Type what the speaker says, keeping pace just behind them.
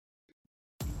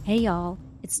Hey y'all,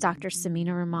 it's Dr.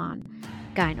 Samina Rahman,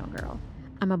 Gyno Girl.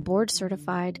 I'm a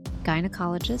board-certified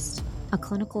gynecologist, a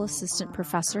clinical assistant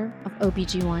professor of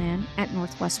OBGYN at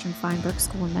Northwestern Feinberg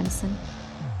School of Medicine,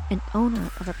 and owner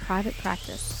of a private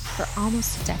practice for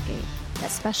almost a decade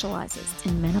that specializes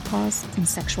in menopause and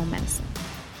sexual medicine.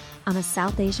 I'm a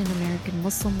South Asian American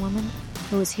Muslim woman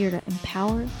who is here to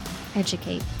empower,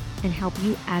 educate, and help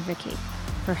you advocate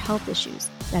for health issues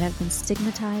that have been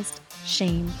stigmatized,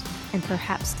 shamed, and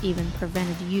perhaps even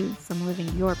prevented you from living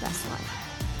your best life.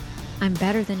 I'm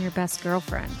better than your best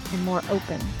girlfriend and more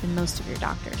open than most of your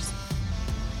doctors.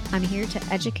 I'm here to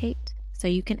educate so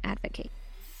you can advocate.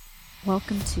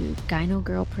 Welcome to Gyno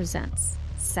Girl Presents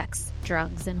Sex,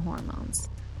 Drugs, and Hormones.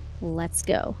 Let's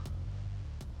go.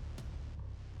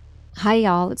 Hi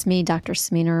y'all, it's me, Dr.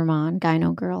 Samina Rahman,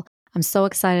 Gyno Girl. I'm so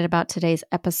excited about today's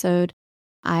episode.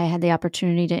 I had the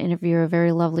opportunity to interview a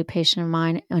very lovely patient of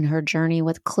mine on her journey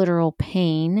with clitoral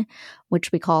pain,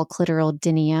 which we call clitoral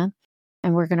dynia.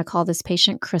 And we're going to call this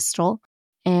patient Crystal.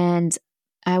 And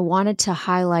I wanted to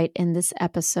highlight in this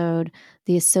episode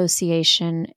the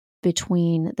association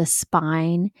between the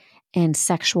spine and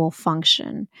sexual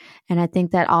function. And I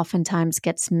think that oftentimes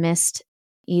gets missed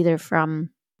either from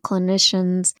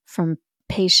clinicians, from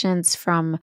patients,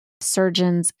 from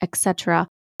surgeons, etc.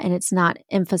 And it's not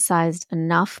emphasized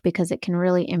enough because it can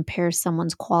really impair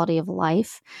someone's quality of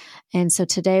life. And so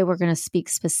today we're going to speak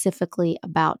specifically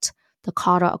about the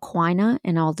cauda equina,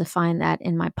 and I'll define that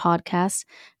in my podcast,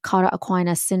 cauda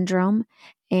equina syndrome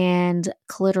and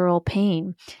clitoral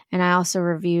pain. And I also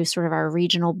review sort of our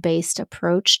regional based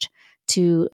approach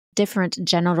to different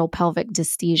genital pelvic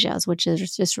dysthesias, which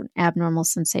is just an abnormal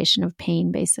sensation of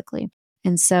pain, basically.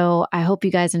 And so I hope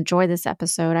you guys enjoy this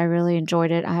episode. I really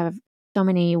enjoyed it. I have so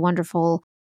many wonderful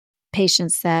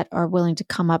patients that are willing to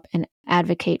come up and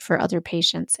advocate for other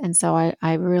patients. And so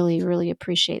I really, really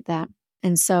appreciate that.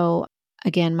 And so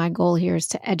again, my goal here is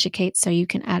to educate so you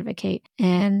can advocate.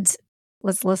 And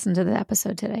let's listen to the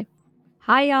episode today.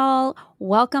 Hi, y'all.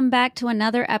 Welcome back to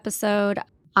another episode.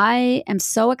 I am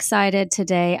so excited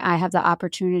today. I have the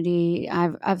opportunity.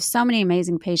 I have so many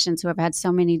amazing patients who have had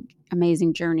so many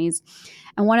amazing journeys.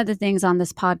 And one of the things on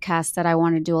this podcast that I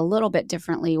want to do a little bit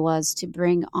differently was to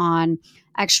bring on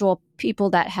actual people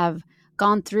that have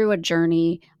gone through a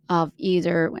journey of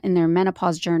either in their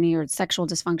menopause journey or sexual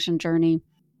dysfunction journey,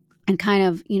 and kind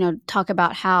of, talk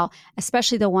about how,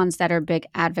 especially the ones that are big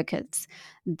advocates,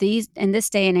 in this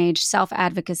day and age,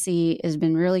 self-advocacy has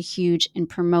been really huge in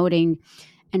promoting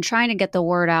and trying to get the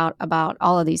word out about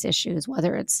all of these issues,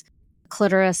 whether it's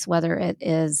clitoris, whether it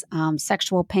is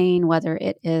sexual pain, whether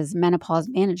it is menopause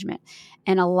management.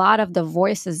 And a lot of the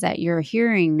voices that you're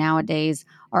hearing nowadays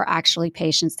are actually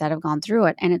patients that have gone through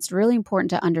it. And it's really important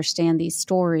to understand these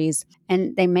stories,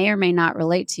 and they may or may not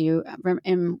relate to you.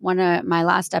 In one of my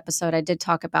last episode, I did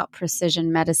talk about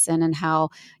precision medicine and how,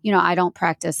 I don't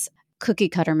practice cookie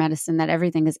cutter medicine, that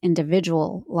everything is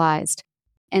individualized.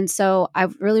 And so I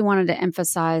really wanted to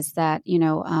emphasize that,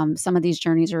 some of these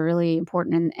journeys are really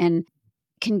important and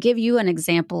can give you an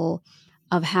example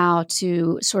of how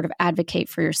to sort of advocate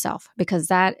for yourself, because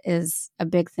that is a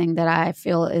big thing that I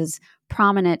feel is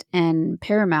prominent and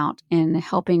paramount in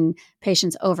helping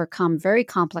patients overcome very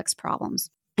complex problems.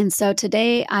 And so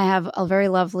today I have a very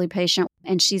lovely patient,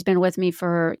 and she's been with me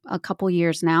for a couple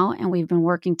years now, and we've been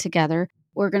working together.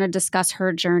 We're going to discuss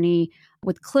her journey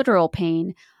with clitoral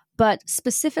pain. But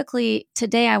specifically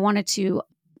today, I wanted to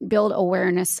build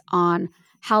awareness on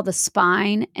how the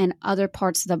spine and other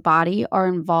parts of the body are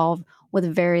involved with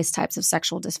various types of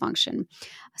sexual dysfunction.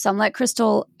 So I'm going to let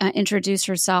Crystal introduce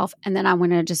herself, and then I'm going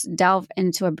to just delve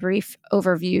into a brief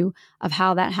overview of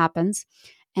how that happens.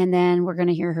 And then we're going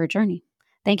to hear her journey.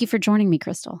 Thank you for joining me,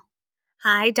 Crystal.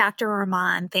 Hi, Dr.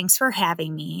 Rahman. Thanks for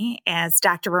having me. As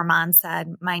Dr. Rahman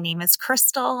said, my name is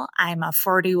Crystal. I'm a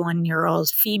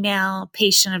 41-year-old female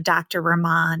patient of Dr.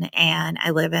 Rahman, and I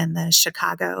live in the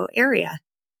Chicago area.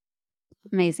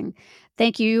 Amazing.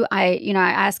 Thank you. I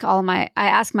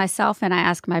ask myself and I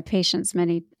ask my patients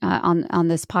many on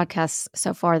this podcast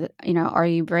so far that, are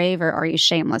you brave or are you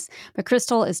shameless? But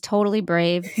Crystal is totally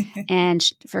brave. And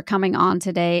for coming on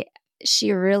today,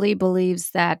 she really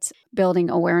believes that building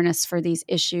awareness for these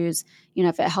issues,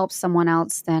 if it helps someone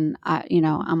else, then,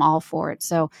 I'm all for it.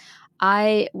 So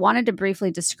I wanted to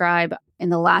briefly describe in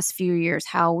the last few years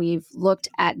how we've looked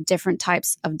at different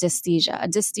types of dysthesia. A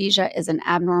dysthesia is an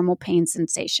abnormal pain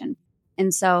sensation.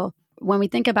 And so when we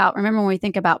think about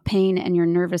pain and your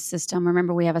nervous system,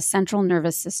 remember we have a central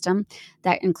nervous system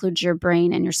that includes your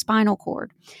brain and your spinal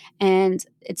cord. And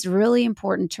it's really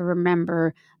important to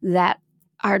remember that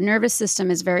our nervous system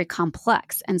is very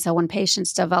complex. And so when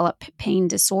patients develop pain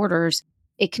disorders,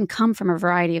 it can come from a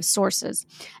variety of sources.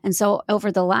 And so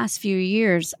over the last few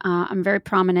years, I'm very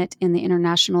prominent in the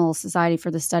International Society for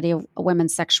the Study of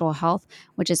Women's Sexual Health,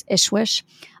 which is ISWISH.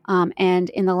 And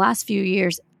in the last few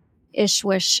years,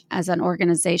 ISWISH as an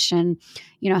organization,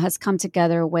 has come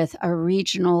together with a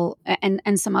regional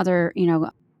and some other,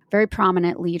 very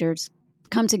prominent leaders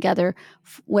come together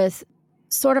with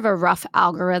sort of a rough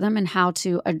algorithm in how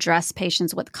to address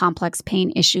patients with complex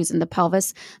pain issues in the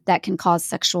pelvis that can cause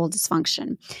sexual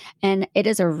dysfunction. And it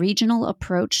is a regional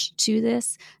approach to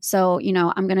this. So,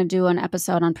 I'm going to do an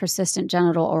episode on persistent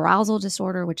genital arousal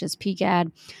disorder, which is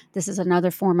PGAD. This is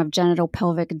another form of genital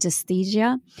pelvic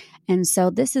dysesthesia. And so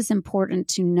this is important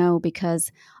to know because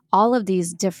all of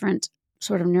these different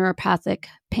sort of neuropathic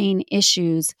pain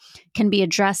issues can be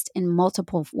addressed in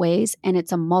multiple ways, and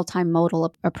it's a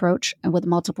multimodal approach with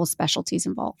multiple specialties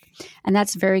involved. And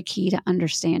that's very key to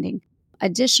understanding.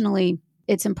 Additionally,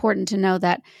 it's important to know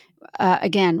that,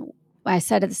 again, I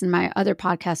said this in my other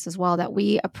podcast as well, that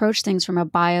we approach things from a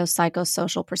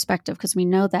biopsychosocial perspective because we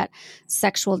know that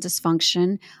sexual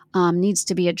dysfunction needs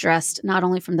to be addressed not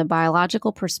only from the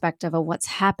biological perspective of what's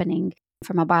happening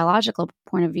from a biological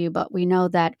point of view, but we know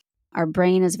that our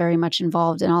brain is very much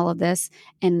involved in all of this,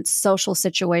 and social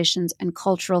situations and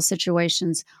cultural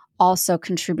situations also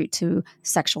contribute to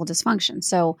sexual dysfunction.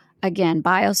 So again,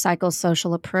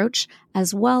 biopsychosocial approach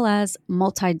as well as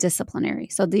multidisciplinary.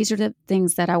 So these are the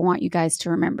things that I want you guys to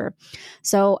remember.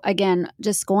 So again,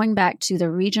 just going back to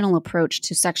the regional approach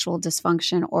to sexual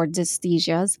dysfunction or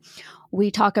dysesthesias, we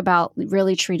talk about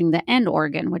really treating the end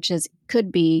organ, which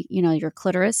could be, your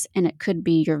clitoris, and it could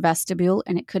be your vestibule,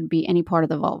 and it could be any part of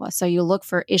the vulva. So you look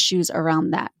for issues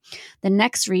around that. The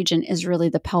next region is really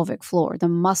the pelvic floor, the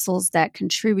muscles that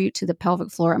contribute to the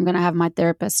pelvic floor. I'm going to have my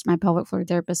pelvic floor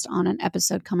therapist on an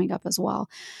episode coming up as well.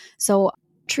 So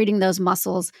treating those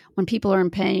muscles, when people are in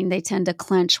pain, they tend to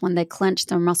clench. When they clench,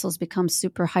 their muscles become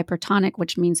super hypertonic,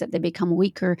 which means that they become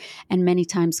weaker and many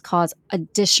times cause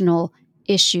additional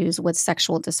issues with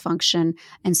sexual dysfunction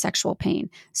and sexual pain.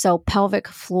 So pelvic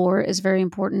floor is very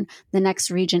important. The next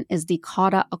region is the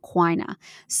cauda equina.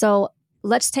 So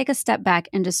let's take a step back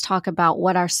and just talk about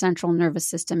what our central nervous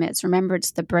system is. Remember,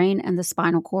 it's the brain and the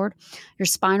spinal cord. Your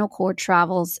spinal cord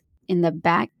travels in the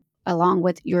back along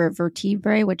with your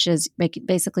vertebrae, which is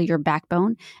basically your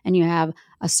backbone. And you have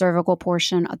a cervical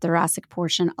portion, a thoracic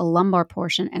portion, a lumbar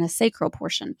portion, and a sacral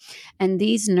portion. And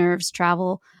these nerves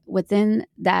travel within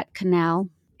that canal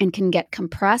and can get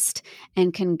compressed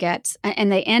and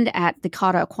they end at the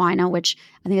cauda equina, which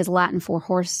I think is Latin for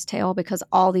horsetail, because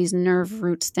all these nerve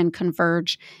roots then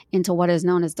converge into what is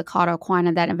known as the cauda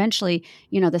equina, that eventually,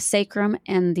 the sacrum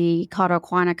and the cauda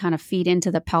equina kind of feed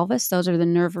into the pelvis. Those are the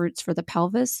nerve roots for the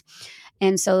pelvis.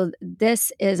 And so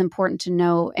this is important to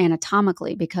know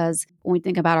anatomically, because when we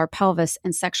think about our pelvis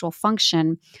and sexual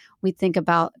function, we think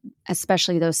about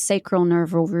especially those sacral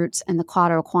nerve roots and the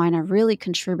cauda equina really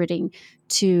contributing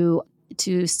to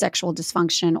sexual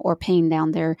dysfunction or pain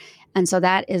down there. And so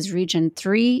that is region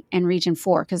 3 and region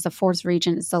 4, because the fourth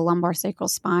region is the lumbar sacral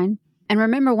spine. And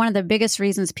remember, one of the biggest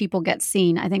reasons people get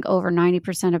seen, I think over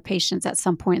 90% of patients at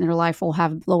some point in their life will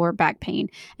have lower back pain.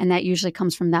 And that usually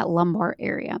comes from that lumbar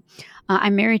area.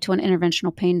 I'm married to an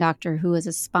interventional pain doctor who is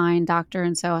a spine doctor.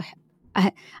 And so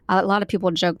a lot of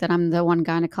people joke that I'm the one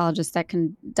gynecologist that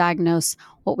can diagnose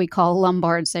what we call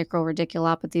lumbar and sacral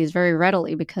radiculopathies very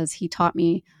readily, because he taught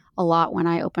me a lot when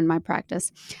I opened my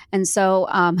practice. And so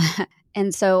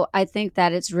I think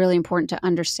that it's really important to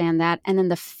understand that. And then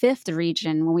the fifth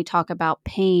region, when we talk about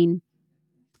pain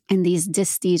and these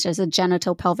dysesthesias, the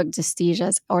genital pelvic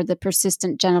dysesthesias or the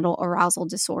persistent genital arousal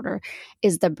disorder,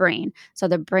 is the brain. So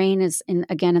the brain is in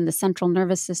the central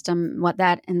nervous system. What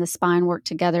that and the spine work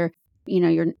together.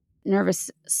 Your nervous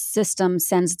system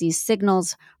sends these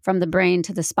signals from the brain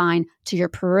to the spine to your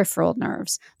peripheral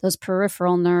nerves. Those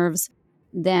peripheral nerves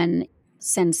then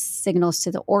send signals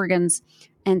to the organs,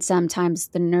 and sometimes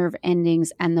the nerve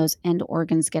endings and those end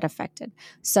organs get affected.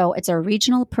 So it's a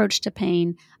regional approach to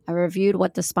pain. I reviewed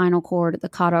what the spinal cord, the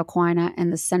cauda equina,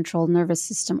 and the central nervous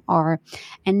system are.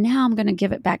 And now I'm going to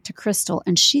give it back to Crystal,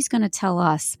 and she's going to tell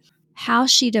us how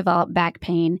she developed back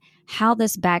pain, how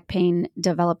this back pain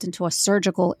developed into a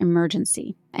surgical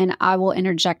emergency. And I will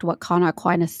interject what cauda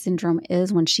equina syndrome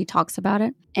is when she talks about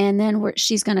it. And then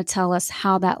she's going to tell us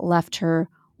how that left her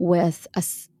with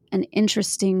an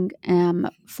interesting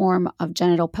form of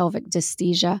genital pelvic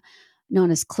dysesthesia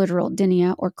known as clitoral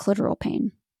dynia or clitoral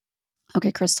pain.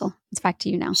 Okay, Crystal, it's back to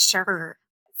you now. Sure.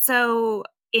 So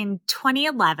in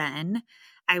 2011,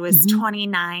 I was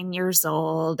 29 years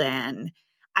old, and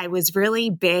I was really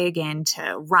big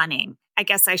into running. I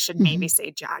guess I should maybe Mhm.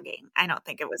 say jogging. I don't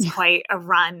think it was Yeah. quite a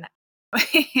run.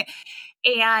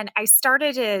 And I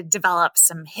started to develop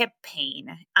some hip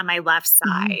pain on my left Mhm.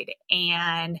 side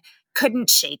and couldn't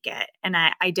shake it. And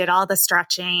I did all the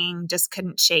stretching, just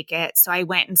couldn't shake it. So I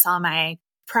went and saw my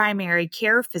primary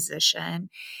care physician,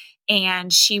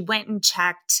 and she went and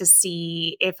checked to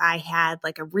see if I had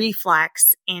like a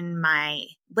reflex in my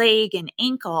leg and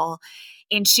ankle.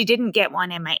 And she didn't get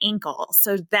one in my ankle.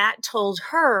 So that told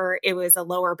her it was a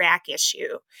lower back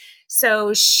issue.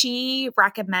 So she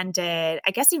recommended,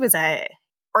 I guess he was a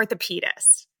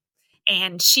orthopedist.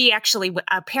 And she actually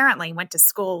apparently went to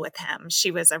school with him.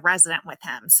 She was a resident with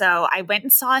him. So I went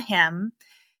and saw him.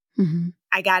 Mhm.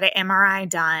 I got an MRI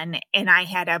done, and I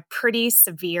had a pretty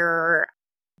severe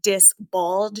disc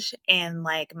bulge in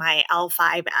like my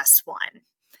L5S1.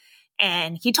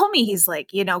 And he told me, he's like,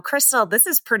 Crystal, this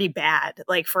is pretty bad,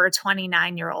 like for a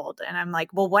 29-year-old. And I'm like,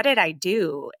 well, what did I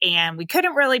do? And we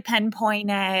couldn't really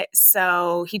pinpoint it.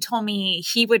 So he told me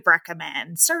he would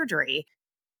recommend surgery.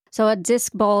 So a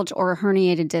disc bulge or a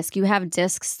herniated disc, you have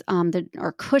discs that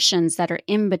are cushions that are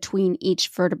in between each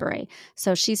vertebrae.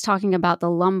 So she's talking about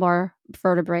the lumbar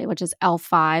vertebrae, which is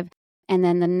L5, and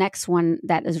then the next one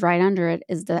that is right under it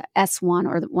is the S1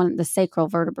 or the sacral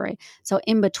vertebrae. So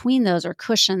in between those are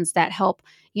cushions that help,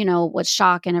 with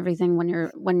shock and everything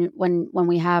when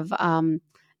we have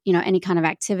any kind of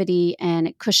activity, and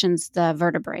it cushions the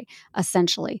vertebrae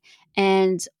essentially.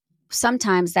 And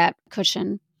sometimes that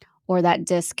cushion or that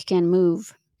disc can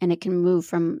move, and it can move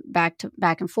from back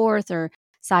and forth or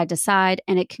side to side,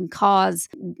 and it can cause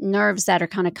nerves that are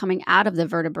kind of coming out of the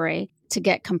vertebrae to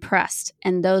get compressed,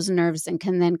 and those nerves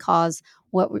can then cause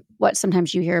what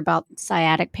sometimes you hear about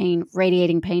sciatic pain,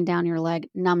 radiating pain down your leg,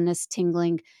 numbness,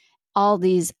 tingling, all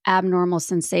these abnormal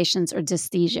sensations or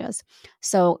dysthesias.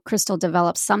 So Crystal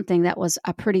developed something that was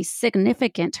a pretty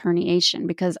significant herniation,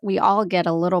 because we all get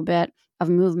a little bit of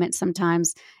movement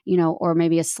sometimes, or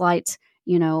maybe a slight,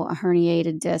 a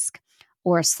herniated disc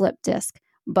or a slip disc.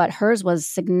 But hers was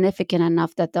significant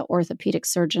enough that the orthopedic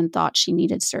surgeon thought she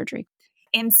needed surgery.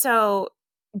 And so,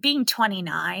 being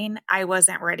 29, I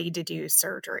wasn't ready to do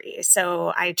surgery.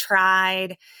 So I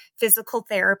tried physical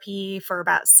therapy for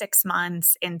about 6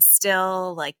 months, and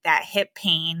still like that hip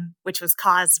pain, which was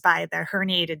caused by the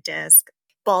herniated disc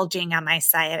bulging on my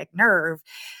sciatic nerve.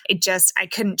 I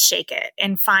couldn't shake it.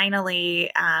 And finally,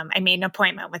 I made an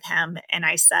appointment with him, and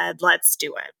I said, let's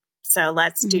do it. So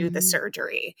let's do the Mhm.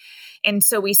 surgery. And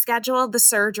so we scheduled the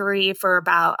surgery for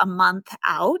about a month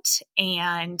out.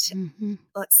 And Mhm.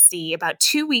 let's see, about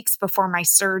 2 weeks before my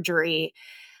surgery,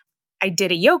 I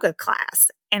did a yoga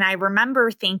class. And I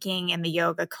remember thinking in the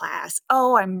yoga class,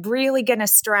 oh, I'm really going to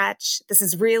stretch. This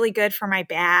is really good for my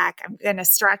back. I'm going to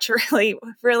stretch really,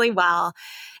 really well.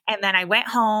 And then I went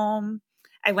home.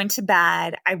 I went to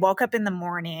bed. I woke up in the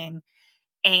morning,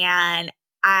 and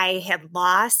I had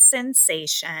lost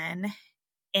sensation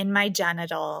in my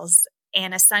genitals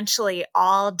and essentially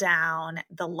all down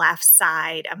the left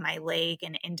side of my leg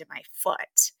and into my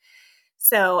foot.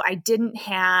 So I didn't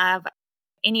have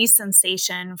any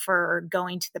sensation for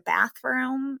going to the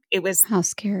bathroom. It was, How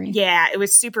scary. yeah, it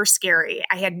was super scary.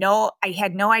 I had no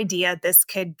idea this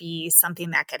could be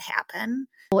something that could happen.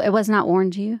 Well, it was not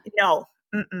warned you? No.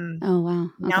 Mm-mm. Oh, wow.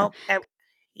 Okay. Nope.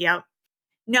 Yep.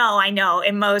 No, I know.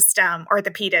 In most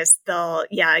orthopedists,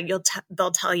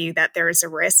 they'll tell you that there's a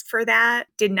risk for that.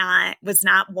 Was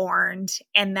not warned.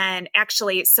 And then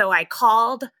actually, so I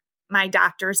called my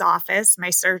doctor's office,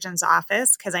 my surgeon's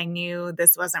office, because I knew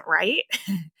this wasn't right.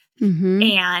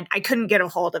 Mhm. And I couldn't get a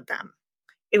hold of them.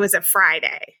 It was a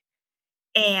Friday.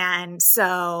 And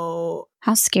so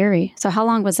How scary. So how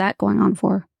long was that going on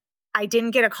for? I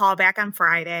didn't get a call back on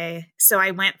Friday. So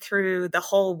I went through the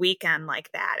whole weekend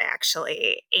like that,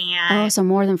 actually. Oh, And so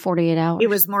more than 48 it hours.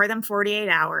 was more than 48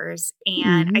 hours.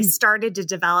 And I Mhm. started to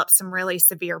develop some really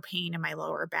severe pain in my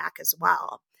lower back as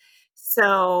well.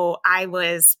 So I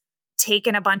was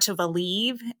taking a bunch of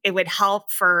Aleve. It would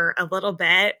help for a little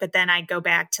bit, but then I'd go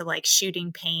back to like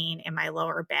shooting pain in my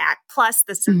lower back, plus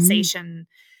the Mhm. sensation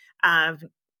of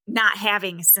not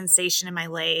having a sensation in my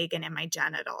leg and in my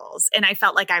genitals. And I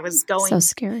felt like I was So going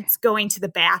scary. going to the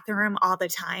bathroom all the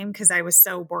time because I was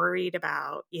so worried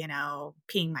about,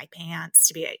 peeing my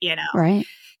pants Right.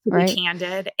 to be Right.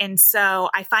 candid. And so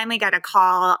I finally got a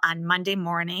call on Monday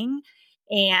morning,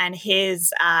 and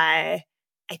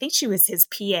I think she was his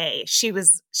PA.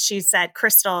 She said,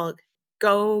 Crystal,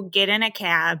 go get in a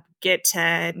cab, get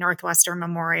to Northwestern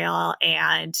Memorial,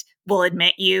 and we'll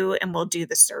admit you and we'll do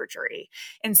the surgery.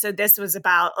 And so this was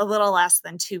about a little less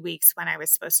than 2 weeks when I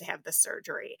was supposed to have the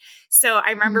surgery. So I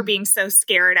remember being so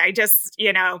scared. I just,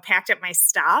 packed up my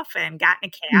stuff and got in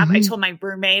a cab. I told my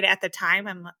roommate at the time,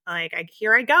 I'm like,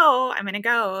 here I go. I'm going to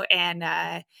go. And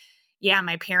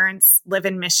my parents live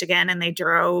in Michigan and they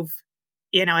drove.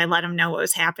 I let them know what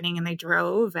was happening and they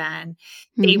drove, and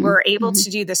they were able to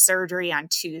do the surgery on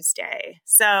Tuesday.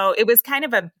 So it was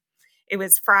it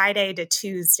was Friday to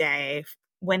Tuesday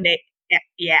when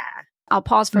yeah. I'll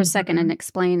pause for a second and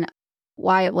explain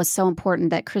why it was so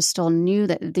important that Crystal knew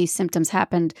that these symptoms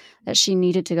happened, that she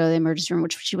needed to go to the emergency room,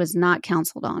 which she was not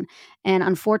counseled on. And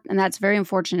that's very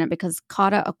unfortunate because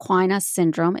Cauda equina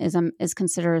syndrome is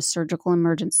considered a surgical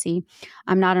emergency.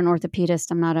 I'm not an orthopedist.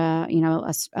 I'm not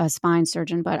a spine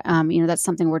surgeon, but that's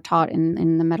something we're taught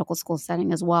in the medical school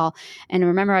setting as well. And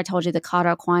remember, I told you the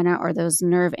Cauda equina are those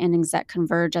nerve endings that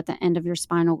converge at the end of your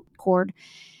spinal cord.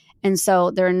 And so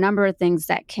there are a number of things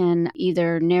that can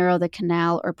either narrow the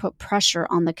canal or put pressure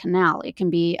on the canal. It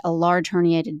can be a large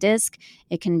herniated disc.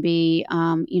 It can be, a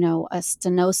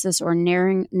stenosis or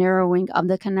narrowing of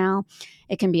the canal.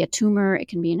 It can be a tumor. It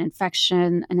can be an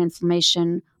infection, an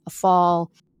inflammation, a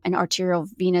fall, an arterial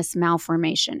venous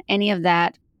malformation. Any of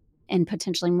that and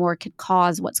potentially more could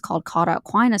cause what's called Cauda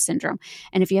equina syndrome.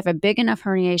 And if you have a big enough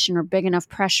herniation or big enough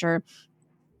pressure,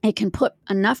 it can put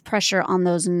enough pressure on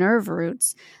those nerve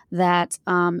roots that,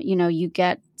 you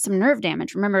get some nerve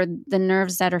damage. Remember, the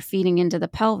nerves that are feeding into the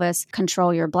pelvis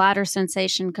control your bladder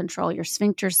sensation, control your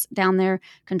sphincters down there,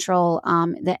 control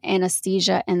the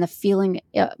anesthesia and the feeling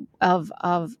of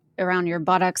around your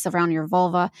buttocks, around your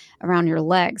vulva, around your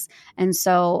legs. And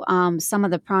so some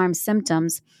of the prime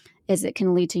symptoms is it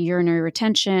can lead to urinary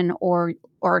retention or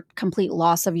complete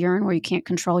loss of urine, where you can't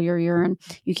control your urine,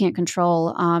 you can't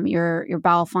control your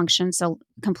bowel function, so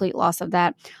complete loss of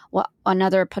that. Well,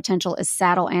 another potential is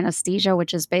saddle anesthesia,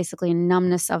 which is basically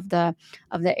numbness of the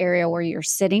area where you're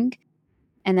sitting,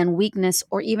 and then weakness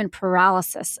or even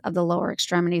paralysis of the lower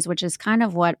extremities, which is kind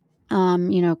of what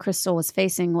Crystal was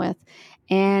facing with,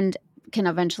 and can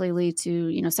eventually lead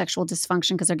to sexual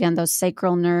dysfunction because, again, those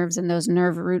sacral nerves and those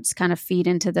nerve roots kind of feed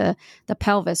into the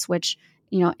pelvis, which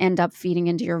end up feeding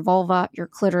into your vulva, your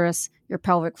clitoris, your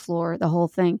pelvic floor, the whole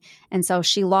thing. And so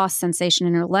she lost sensation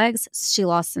in her legs. She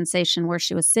lost sensation where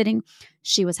she was sitting.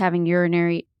 She was having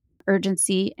urinary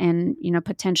urgency and,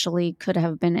 potentially could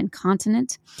have been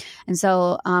incontinent. And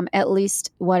so at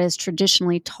least what is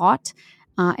traditionally taught,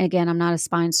 again, I'm not a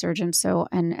spine surgeon, so,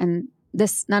 and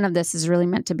none of this is really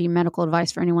meant to be medical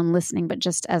advice for anyone listening, but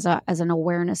just as an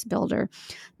awareness builder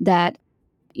that,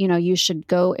 you should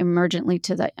go emergently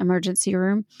to the emergency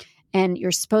room, and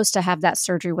you're supposed to have that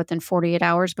surgery within 48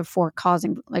 hours before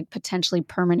causing potentially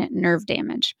permanent nerve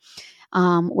damage,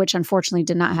 which unfortunately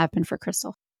did not happen for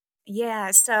Crystal.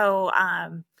 Yeah. So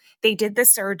they did the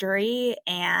surgery,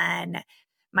 and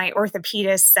my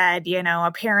orthopedist said,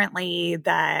 apparently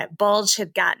the bulge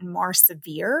had gotten more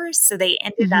severe. So they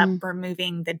ended up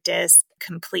removing the disc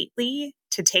completely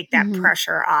to take that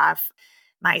pressure off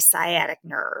my sciatic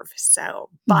nerve.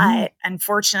 So, but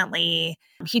unfortunately,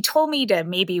 he told me to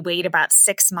maybe wait about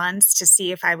 6 months to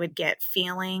see if I would get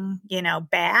feeling,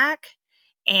 back.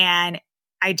 And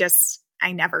I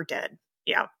never did.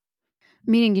 Yeah.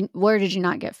 Meaning, where did you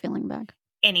not get feeling back?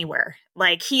 Anywhere.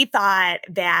 Like, he thought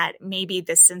that maybe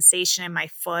the sensation in my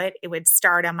foot, it would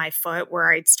start on my foot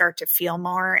where I'd start to feel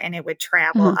more, and it would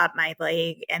travel up my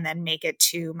leg and then make it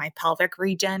to my pelvic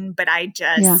region. But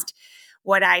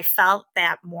what I felt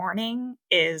that morning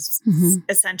is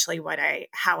essentially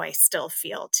how I still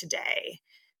feel today.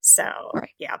 So,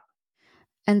 right. Yeah.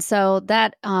 And so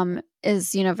that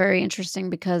is, very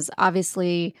interesting because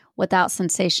obviously without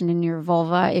sensation in your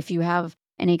vulva, if you have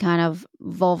any kind of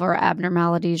vulvar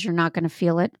abnormalities, you're not going to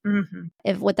feel it.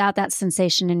 If without that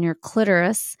sensation in your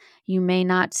clitoris, you may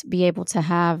not be able to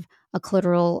have a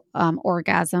clitoral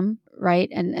orgasm, right?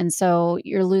 And so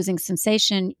you're losing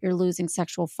sensation, you're losing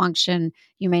sexual function.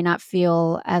 You may not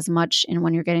feel as much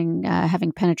when you're getting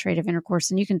having penetrative intercourse.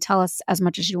 And you can tell us as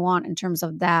much as you want in terms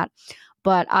of that.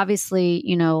 But obviously,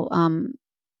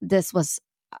 this was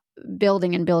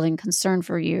building concern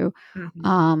for you.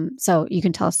 So you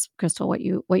can tell us, Crystal, what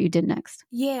you did next.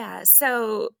 Yeah.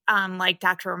 So, like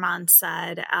Dr. Rahman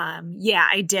said,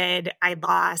 I did. I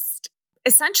lost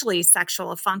essentially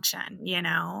sexual function.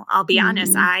 I'll be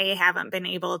honest, I haven't been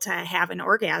able to have an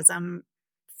orgasm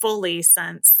fully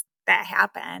since that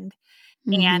happened.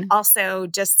 And also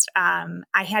just, I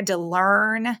had to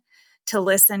learn to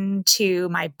listen to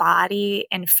my body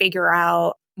and figure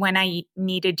out when I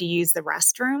needed to use the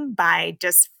restroom by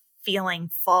just feeling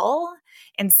full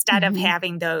instead of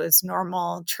having those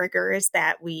normal triggers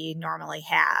that we normally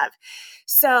have.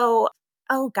 So,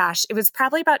 oh gosh, it was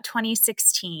probably about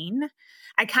 2016.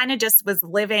 I kind of just was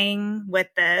living with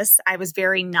this. I was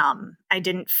very numb. I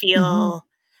didn't feel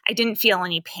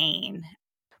any pain.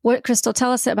 What, Crystal,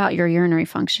 tell us about your urinary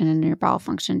function and your bowel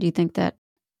function. Do you think that?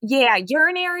 Yeah,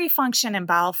 urinary function and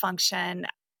bowel function,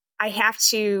 I have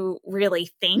to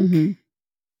really think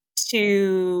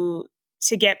to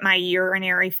get my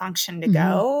urinary function to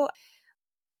go.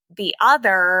 The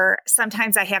other,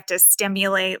 sometimes I have to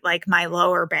stimulate like my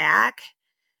lower back,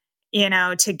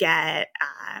 to get,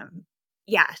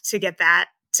 to get that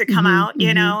to come out,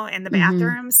 in the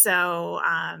bathroom. So,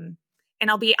 and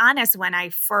I'll be honest, when I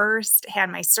first had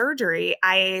my surgery,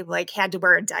 I like had to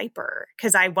wear a diaper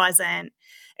because I wasn't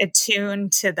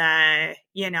attuned to the,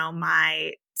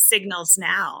 my signals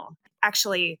now.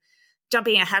 Actually,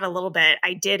 jumping ahead a little bit,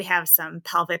 I did have some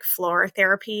pelvic floor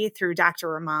therapy through Dr.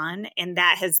 Rahman, and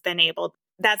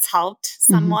that's helped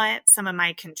somewhat, some of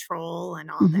my control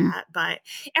and all that. But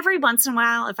every once in a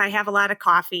while, if I have a lot of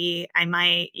coffee, I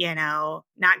might,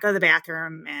 not go to the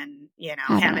bathroom and,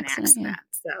 have an accident. Yeah.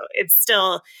 So it's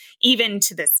still, even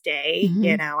to this day,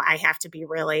 I have to be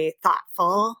really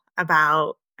thoughtful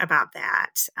about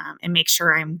that and make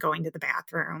sure I'm going to the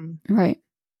bathroom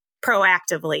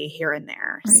proactively here and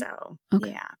there. Right. So,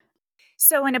 yeah.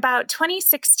 So in about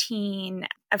 2016,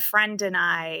 a friend and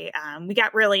I, we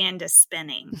got really into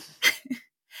spinning.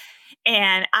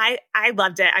 And I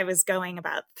loved it. I was going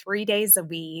about 3 days a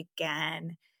week.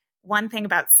 And one thing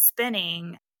about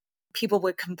spinning, people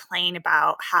would complain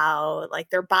about how like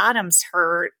their bottoms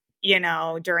hurt,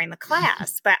 during the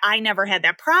class, but I never had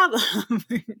that problem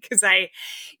because I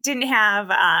didn't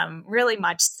have really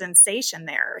much sensation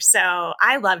there. So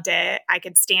I loved it. I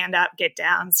could stand up, get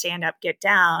down, stand up, get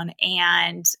down.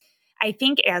 And I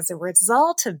think as a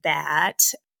result of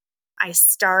that, I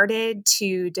started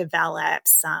to develop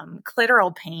some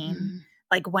clitoral pain,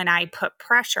 like when I put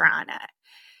pressure on it.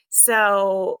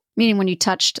 So, meaning when you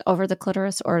touched over the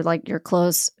clitoris, or like your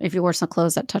clothes, if you wore some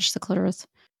clothes that touched the clitoris?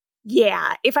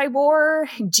 Yeah. If I wore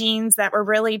jeans that were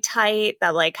really tight,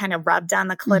 that like kind of rubbed on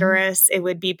the clitoris, it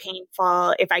would be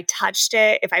painful. If I touched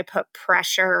it, if I put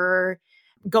pressure,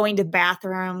 going to the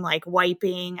bathroom, like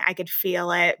wiping, I could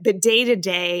feel it. But day to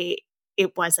day,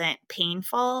 it wasn't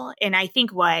painful. And I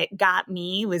think what got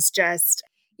me was just,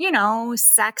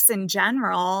 sex in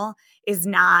general is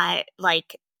not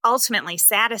like ultimately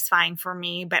satisfying for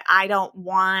me, but I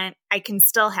can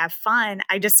still have fun.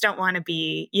 I just don't want to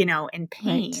be, in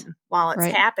pain while it's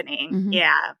happening.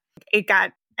 Yeah.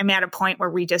 I'm at a point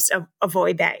where we just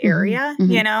avoid that area,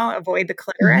 avoid the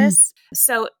clitoris.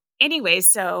 So anyway,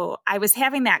 so I was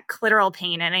having that clitoral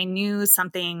pain and I knew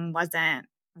something wasn't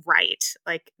right.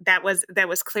 Like that was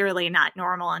clearly not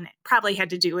normal and it probably had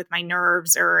to do with my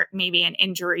nerves or maybe an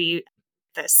injury,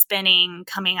 the spinning,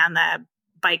 coming on the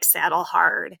bike saddle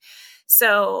hard.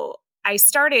 So I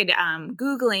started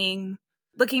Googling,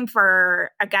 looking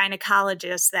for a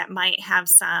gynecologist that might have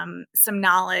some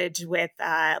knowledge with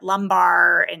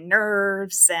lumbar and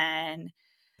nerves. And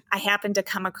I happened to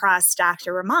come across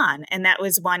Dr. Rahman, and that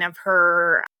was one of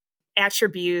her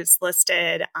attributes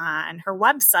listed on her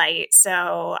website.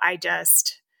 So I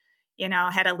just,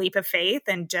 had a leap of faith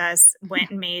and just went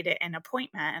and made an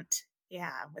appointment.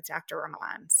 Yeah, with Dr.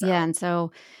 Rahman. So. Yeah, and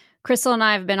so Crystal and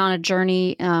I have been on a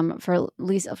journey for at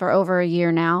least for over a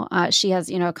year now. She has,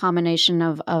 a combination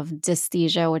of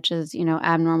dysesthesia, which is,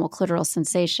 abnormal clitoral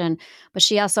sensation, but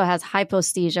she also has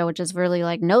hyposthesia, which is really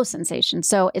like no sensation.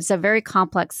 So it's a very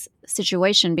complex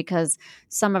situation because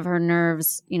some of her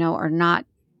nerves, are not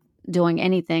doing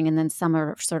anything, and then some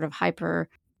are sort of hyper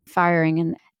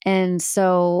firing. And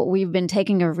so we've been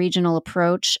taking a regional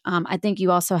approach. I think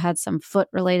you also had some foot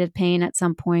related pain at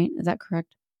some point. Is that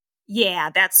correct? Yeah,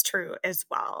 that's true as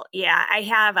well. Yeah, I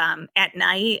have at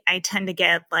night, I tend to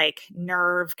get like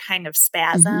nerve kind of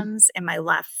spasms in my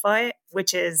left foot,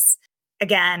 which is,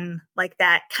 again, like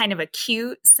that kind of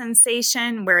acute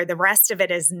sensation where the rest of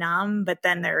it is numb, but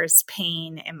then there's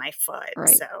pain in my foot.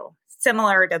 Right. So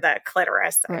similar to the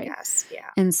clitoris, I guess.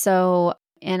 Yeah. And so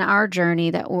in our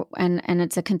journey and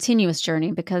it's a continuous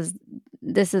journey because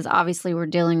this is obviously we're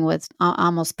dealing with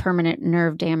almost permanent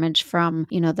nerve damage from,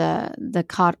 the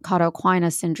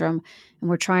cauda syndrome. And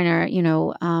we're trying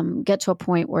to, get to a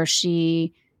point where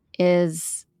she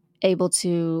is able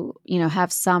to,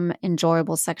 have some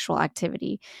enjoyable sexual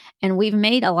activity. And we've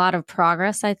made a lot of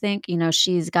progress, I think.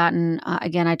 She's gotten,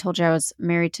 again, I told you I was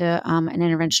married to an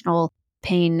interventional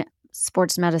pain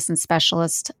sports medicine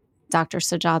specialist, Dr.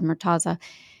 Sajad Murtaza.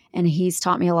 and he's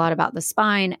taught me a lot about the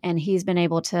spine, and he's been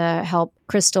able to help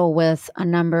Crystal with a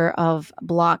number of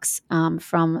blocks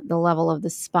from the level of the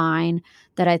spine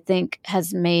that I think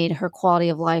has made her quality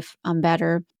of life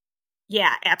better.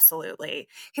 Yeah, absolutely.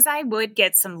 Because I would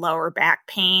get some lower back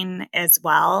pain as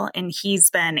well. And he's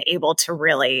been able to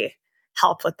really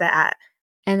help with that.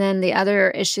 And then the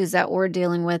other issues that we're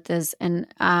dealing with is, and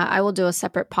I will do a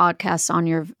separate podcast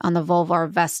on the vulvar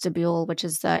vestibule, which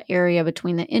is the area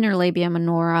between the inner labia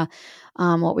minora,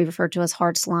 what we refer to as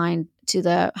Hart's line, to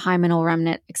the hymenal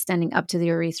remnant extending up to the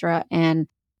urethra and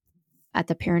at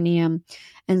the perineum.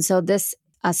 And so this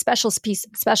special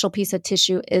piece of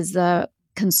tissue is the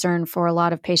concern for a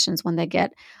lot of patients when they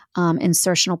get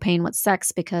insertional pain with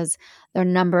sex, because there are a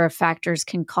number of factors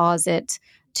can cause it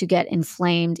to get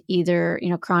inflamed, either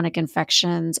chronic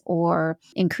infections or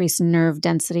increased nerve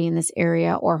density in this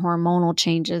area, or hormonal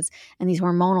changes. And these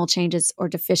hormonal changes or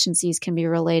deficiencies can be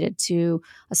related to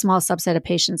a small subset of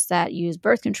patients that use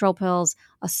birth control pills,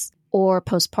 or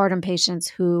postpartum patients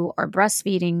who are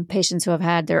breastfeeding, patients who have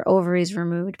had their ovaries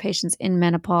removed, patients in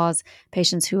menopause,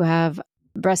 patients who have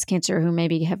breast cancer who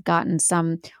maybe have gotten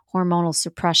some hormonal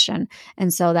suppression.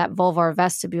 And so that vulvar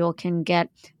vestibule can get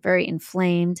very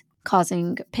inflamed,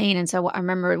 causing pain. And so I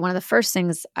remember one of the first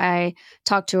things I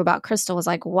talked to about Crystal was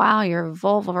like, wow, your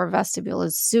vulvar vestibule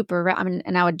is super.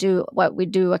 And I would do what we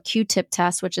do, a Q-tip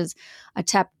test, which is a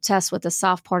test with the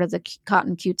soft part of the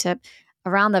cotton Q-tip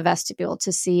around the vestibule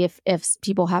to see if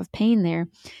people have pain there.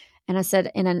 And I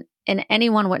said, in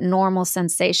anyone with normal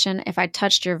sensation, if I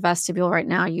touched your vestibule right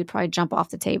now, you'd probably jump off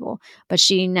the table. But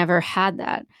she never had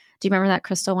that. Do you remember that,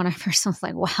 Crystal, when I first was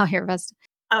like, wow, your vestibule?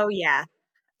 Oh, yeah.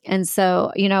 And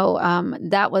so,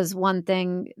 that was one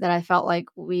thing that I felt like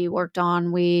we worked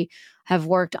on. We have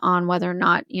worked on whether or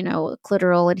not,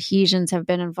 clitoral adhesions have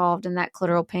been involved in that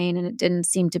clitoral pain, and it didn't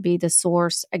seem to be the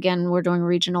source. Again, we're doing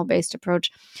regional based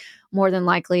approach. More than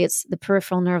likely, it's the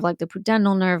peripheral nerve, like the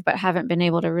pudendal nerve, but haven't been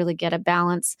able to really get a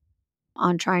balance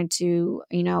on trying to,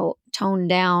 tone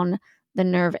down the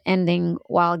nerve ending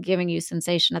while giving you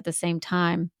sensation at the same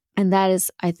time. And that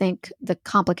is, I think, the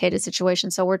complicated situation.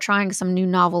 So we're trying some new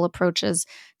novel approaches,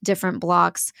 different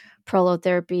blocks,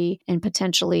 prolotherapy, and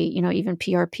potentially, even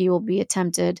PRP will be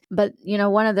attempted. But,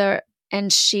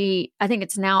 I think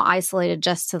it's now isolated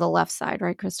just to the left side,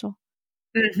 right, Crystal?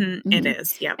 Mm-hmm. It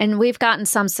is. Yep. And we've gotten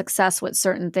some success with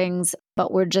certain things,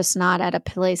 but we're just not at a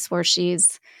place where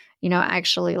she's,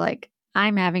 actually like,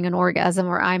 I'm having an orgasm,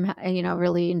 or I'm,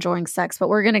 really enjoying sex. But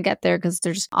we're going to get there because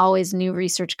there's always new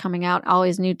research coming out,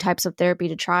 always new types of therapy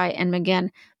to try. And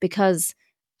again, because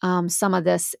some of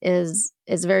this is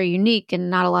very unique and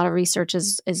not a lot of research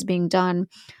is being done,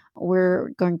 we're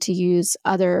going to use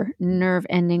other nerve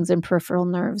endings and peripheral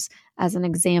nerves as an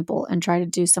example and try to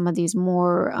do some of these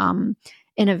more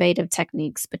innovative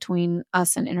techniques between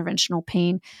us and interventional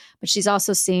pain. But she's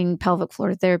also seeing pelvic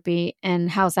floor therapy. And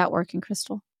how's that working,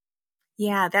 Crystal?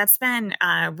 Yeah, that's been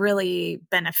really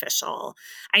beneficial.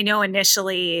 I know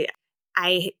initially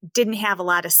I didn't have a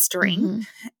lot of strength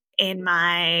in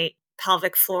my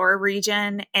pelvic floor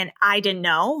region, and I didn't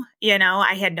know,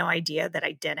 I had no idea that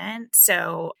I didn't.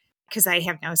 So, because I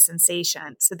have no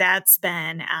sensation. So that's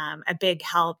been a big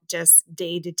help just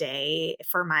day to day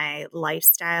for my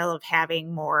lifestyle of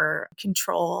having more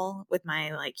control with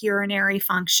my like urinary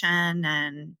function.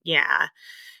 And yeah.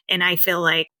 And I feel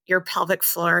like your pelvic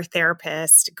floor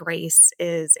therapist, Grace,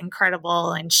 is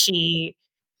incredible. And she,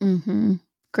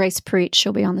 Grace Preach,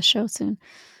 she'll be on the show soon.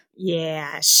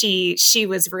 yeah, she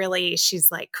was really,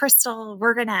 she's like, Crystal,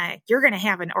 you're gonna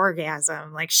have an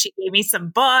orgasm. Like, she gave me some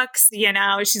books,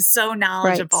 she's so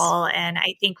knowledgeable. Right. And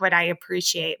I think what I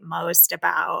appreciate most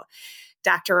about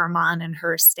Dr. Rahman and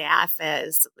her staff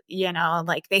is,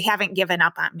 like, they haven't given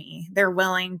up on me. They're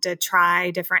willing to try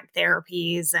different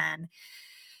therapies, and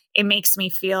it makes me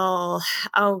feel,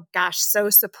 oh gosh,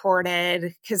 so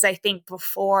supported. Because I think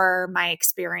before my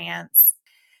experience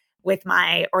with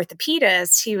my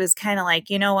orthopedist, he was kind of like,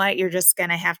 you know what, you're just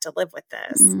going to have to live with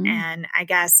this. And I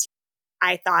guess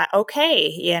I thought,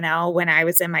 okay, when I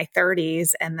was in my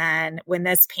 30s, and then when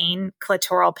this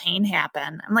clitoral pain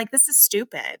happened, I'm like, this is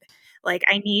stupid. Like,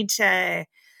 I need to,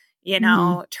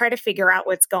 try to figure out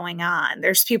what's going on.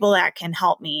 There's people that can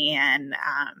help me. And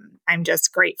I'm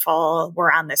just grateful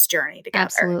we're on this journey together.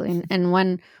 Absolutely. And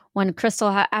when Crystal,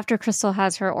 after Crystal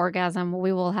has her orgasm,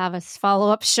 we will have a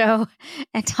follow-up show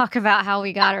and talk about how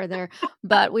we got her there.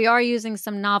 But we are using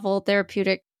some novel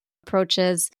therapeutic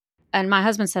approaches. And my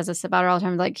husband says this about her all the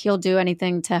time, like, he'll do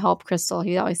anything to help Crystal.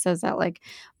 He always says that, like,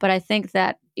 but I think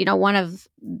that, one of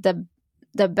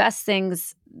the best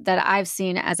things that I've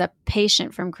seen as a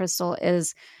patient from Crystal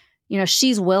is,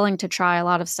 she's willing to try a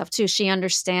lot of stuff too. She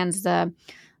understands the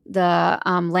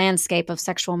landscape of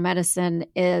sexual medicine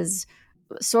is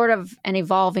sort of an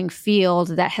evolving field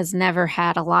that has never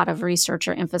had a lot of research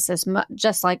or emphasis,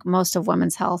 just like most of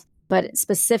women's health, but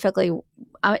specifically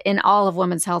in all of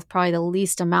women's health, probably the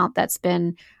least amount that's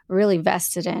been really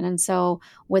vested in. And so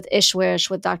with Ishwish,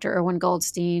 with Dr. Irwin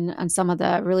Goldstein and some of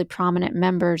the really prominent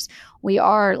members, we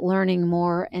are learning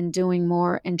more and doing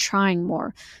more and trying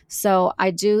more. So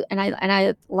I do, and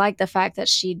I like the fact that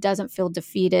she doesn't feel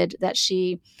defeated, that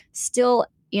she still,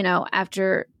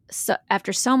 after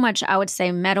so much, I would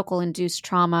say, medical induced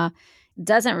trauma,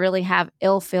 doesn't really have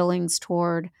ill feelings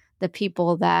toward the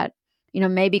people that,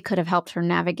 maybe could have helped her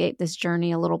navigate this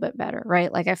journey a little bit better,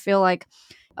 right? Like, I feel like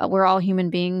we're all human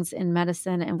beings in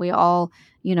medicine, and we all,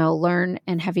 learn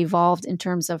and have evolved in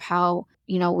terms of how,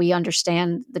 we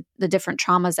understand the different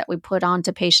traumas that we put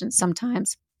onto patients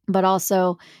sometimes, but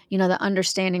also, the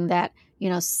understanding that,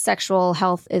 sexual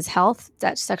health is health,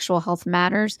 that sexual health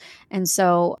matters. And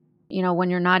so, when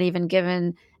you're not even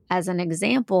given as an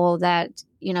example that,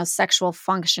 sexual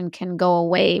function can go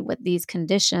away with these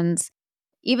conditions,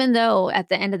 even though at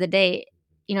the end of the day,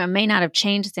 it may not have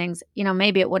changed things,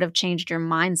 maybe it would have changed your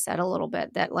mindset a little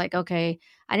bit that like, okay,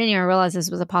 I didn't even realize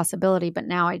this was a possibility, but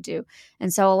now I do.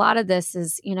 And so a lot of this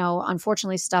is,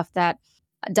 unfortunately stuff that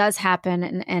does happen,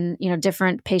 and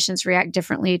different patients react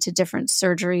differently to different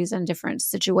surgeries and different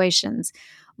situations.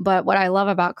 But what I love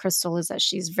about Crystal is that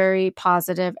she's very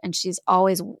positive, and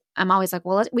I'm always like,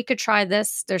 well, we could try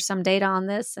this. There's some data on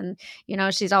this. And,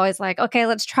 she's always like, okay,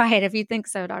 let's try it if you think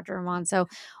so, Dr. Rahman. So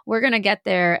we're going to get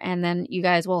there. And then you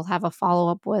guys will have a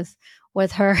follow-up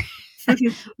with her.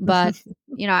 But,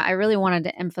 I really wanted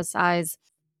to emphasize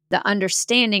the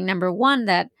understanding, number one,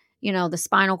 that, the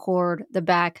spinal cord, the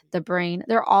back, the brain,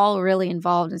 they're all really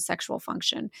involved in sexual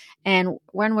function. And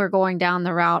when we're going down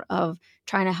the route of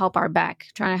trying to help our back,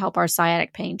 trying to help our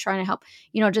sciatic pain, trying to help,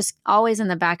 just always in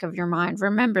the back of your mind,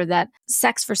 remember that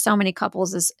sex for so many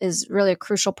couples is really a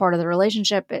crucial part of the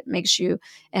relationship. It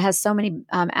has so many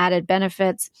added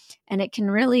benefits, and it can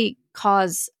really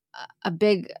cause a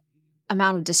big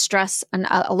amount of distress, and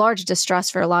a large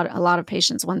distress for a lot of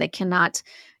patients when they cannot,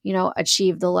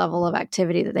 achieve the level of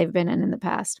activity that they've been in the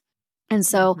past. And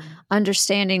so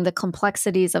understanding the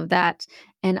complexities of that,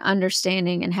 and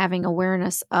understanding and having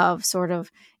awareness of sort of,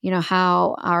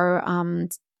 how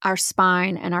our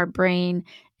spine and our brain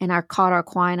and our cauda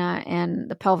equina and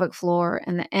the pelvic floor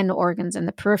and the end organs and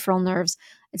the peripheral nerves,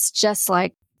 it's just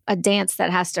like a dance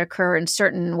that has to occur in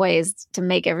certain ways to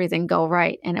make everything go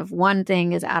right. And if one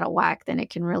thing is out of whack, then it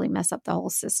can really mess up the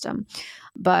whole system.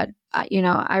 But,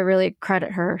 I really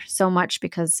credit her so much,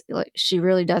 because she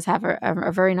really does have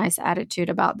a very nice attitude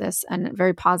about this, and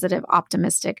very positive,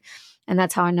 optimistic. And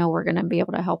that's how I know we're going to be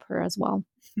able to help her as well.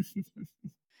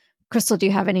 Crystal, do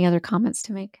you have any other comments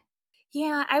to make?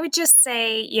 Yeah, I would just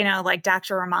say, like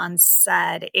Dr. Rahman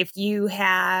said, if you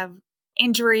have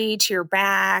injury to your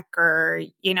back, or,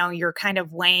 you're kind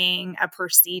of weighing a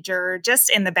procedure, just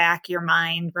in the back of your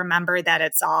mind, remember that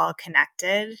it's all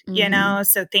connected,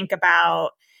 So think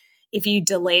about, if you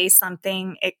delay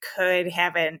something, it could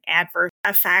have an adverse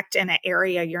effect in an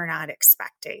area you're not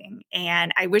expecting.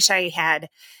 And I wish I had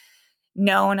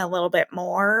known a little bit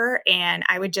more. And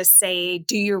I would just say,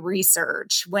 do your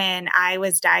research. When I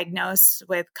was diagnosed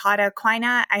with cauda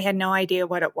equina, I had no idea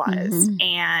what it was.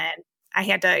 And I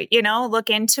had to, look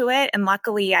into it. And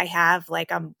luckily I have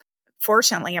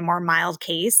fortunately a more mild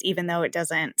case, even though it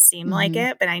doesn't seem like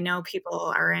it, but I know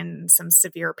people are in some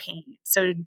severe pain.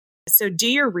 So do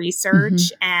your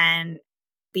research and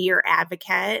be your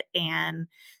advocate, and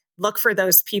look for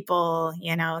those people,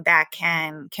 that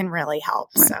can really help.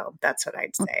 Right. So that's what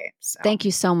I'd say. So thank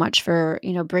you so much for,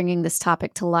 bringing this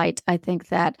topic to light. I think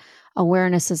that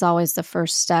awareness is always the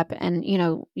first step, and,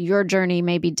 your journey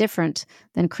may be different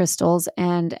than Crystal's,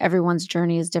 and everyone's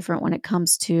journey is different when it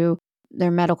comes to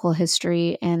their medical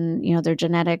history and, their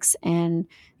genetics, and,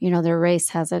 their race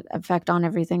has an effect on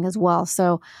everything as well.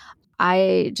 So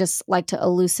I just like to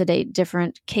elucidate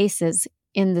different cases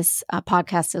in this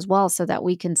podcast as well, so that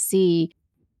we can see,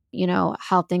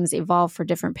 how things evolve for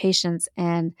different patients,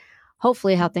 and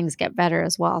hopefully how things get better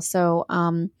as well. So,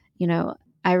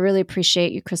 I really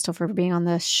appreciate you, Crystal, for being on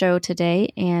the show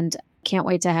today, and can't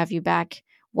wait to have you back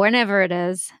whenever it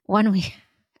is. When we,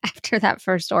 after that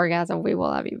first orgasm, we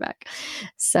will have you back.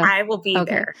 So I will be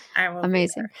there. I will.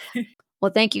 Amazing. Be there.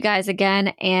 Well, thank you guys again.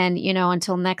 And,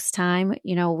 until next time,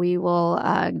 we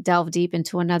will delve deep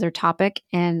into another topic,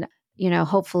 and,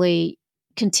 hopefully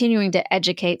continuing to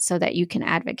educate so that you can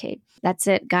advocate. That's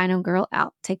it. Gyno Girl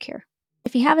out. Take care.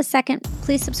 If you have a second,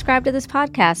 please subscribe to this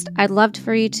podcast. I'd love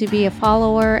for you to be a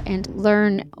follower and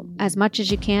learn as much as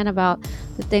you can about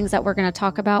the things that we're going to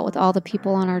talk about with all the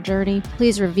people on our journey.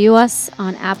 Please review us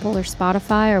on Apple or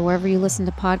Spotify or wherever you listen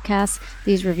to podcasts.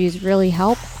 These reviews really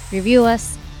help. Review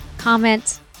us,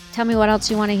 comment, tell me what else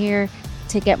you want to hear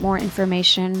to get more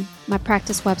information. My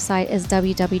practice website is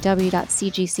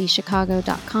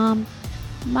www.cgcchicago.com.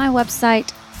 My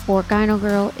website for Gyno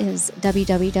Girl is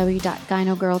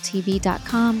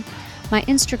www.gynogirltv.com. My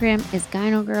Instagram is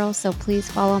Gyno Girl, so please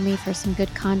follow me for some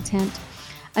good content.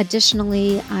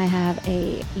 Additionally, I have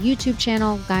a YouTube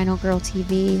channel, Gyno Girl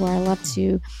TV, where I love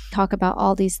to talk about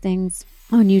all these things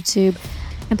on YouTube.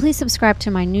 And please subscribe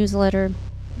to my newsletter,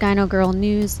 Gyno Girl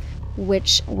News,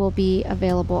 which will be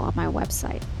available on my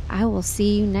website. I will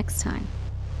see you next time.